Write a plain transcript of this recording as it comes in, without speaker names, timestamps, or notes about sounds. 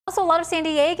Also, a lot of San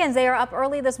Diegans, they are up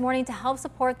early this morning to help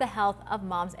support the health of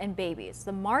moms and babies.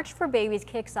 The March for Babies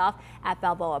kicks off at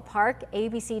Balboa Park.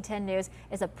 ABC 10 News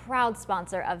is a proud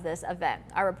sponsor of this event.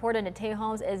 Our reporter Nate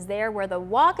Holmes is there where the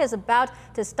walk is about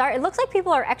to start. It looks like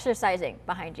people are exercising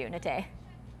behind you, Nate.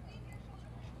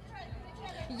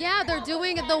 Yeah, they're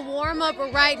doing the warm-up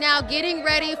right now, getting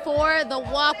ready for the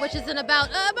walk, which is in about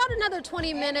another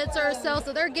 20 minutes or so.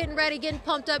 So they're getting ready, getting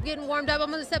pumped up, getting warmed up. I'm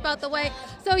going to step out the way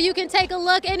so you can take a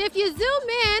look. And if you zoom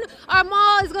in, our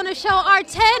mall is going to show our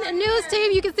 10 news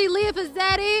team. You can see Leah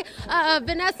Pizzetti,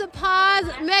 Vanessa Paz,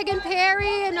 Megan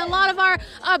Perry, and a lot of our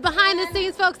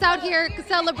behind-the-scenes folks out here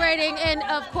celebrating and,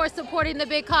 of course, supporting the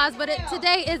big cause. But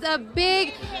today is a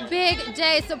big, big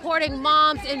day supporting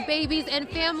moms and babies and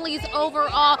families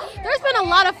overall. There's been a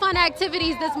lot of fun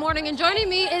activities this morning, and joining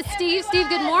me is Steve. Steve,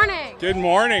 good morning. Good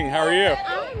morning. How are you?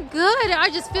 I'm good. I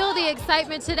just feel the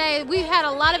excitement today. We've had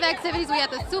a lot of activities. We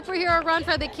had the superhero run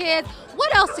for the kids.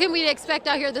 What else can we expect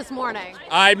out here this morning?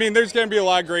 I mean, there's going to be a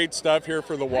lot of great stuff here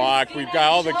for the walk. We've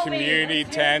got all the community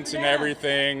tents and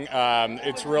everything.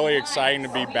 It's really exciting to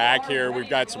be back here. We've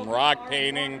got some rock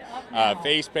painting,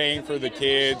 face painting for the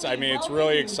kids. I mean, it's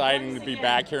really exciting to be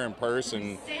back here in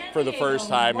person for the first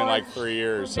time in like 3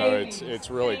 years. So it's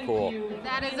really cool.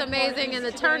 That is amazing, and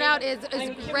the turnout is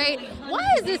great. Why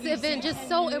is this event just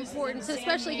so important,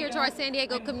 especially here to our San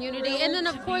Diego community, and then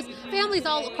of course families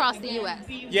all across the U.S.?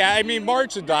 Yeah, I mean,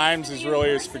 March of Dimes is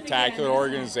really a spectacular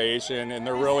organization, and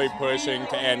they're really pushing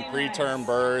to end preterm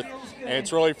birth. And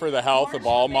it's really for the health of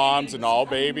all moms and all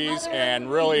babies, and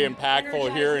really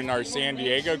impactful here in our San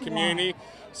Diego community.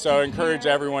 So I encourage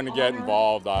everyone to get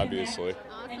involved, obviously.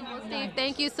 Steve,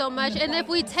 thank you so much. And if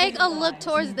we take a look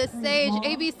towards the stage,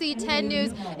 ABC 10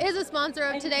 News is a sponsor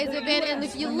of today's event. And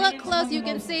if you look close, you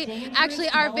can see actually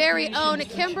our very own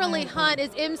Kimberly Hunt is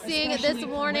emceeing this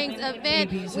morning's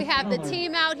event. We have the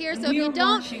team out here. So if you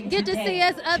don't get to see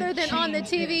us other than on the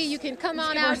TV, you can come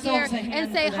on out here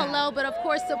and say hello. But of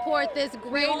course, support this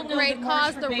great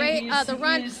cause. The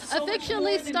run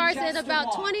officially starts in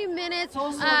about 20 minutes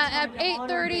at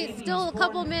 8:30. Still a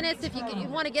couple minutes if you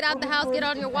want to get out the house, get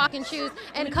on your walking shoes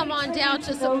and come on down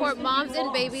to support moms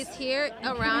and babies here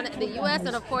around the U.S.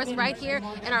 and of course right here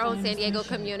in our own San Diego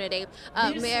community.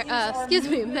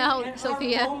 Mel,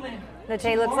 Sophia.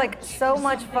 Nate, looks like so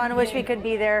much fun. Wish we could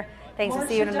be there. Thanks. We'll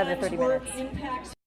see you in another 30 minutes.